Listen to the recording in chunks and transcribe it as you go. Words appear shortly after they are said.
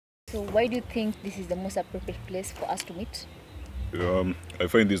So why do you think this is the most appropriate place for us to meet? I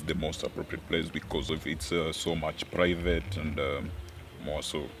find this the most appropriate place because of it's so much private and more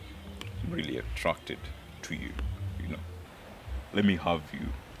so really attracted to you, you know. Let me have you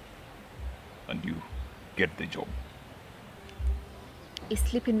and you get the job. Is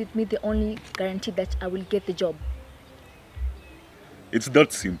sleeping with me the only guarantee that I will get the job? It's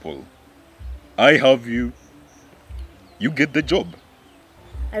that simple. I have you, you get the job.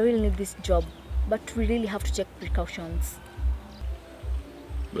 I really need this job, but we really have to take precautions.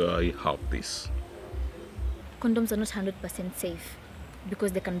 I have this. Condoms are not 100% safe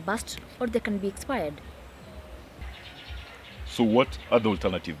because they can burst or they can be expired. So what other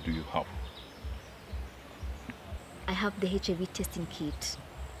alternative do you have? I have the HIV testing kit.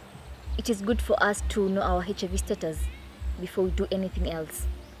 It is good for us to know our HIV status before we do anything else.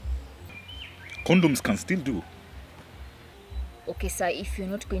 Condoms can still do. Okay, sir, if you're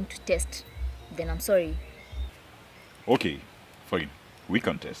not going to test, then I'm sorry. Okay, fine. We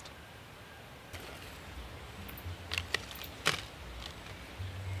can test.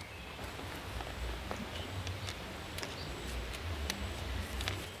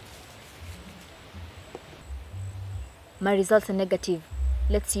 My results are negative.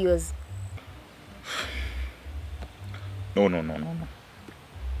 Let's see yours. No.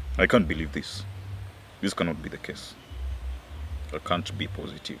 I can't believe this. This cannot be the case. I can't be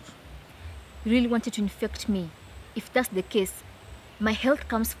positive. You really wanted to infect me. If that's the case, my health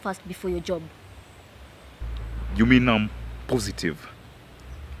comes first before your job. You mean I'm positive?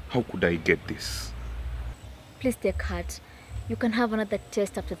 How could I get this? Please take heart. You can have another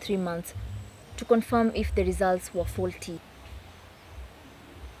test after 3 months to confirm if the results were faulty.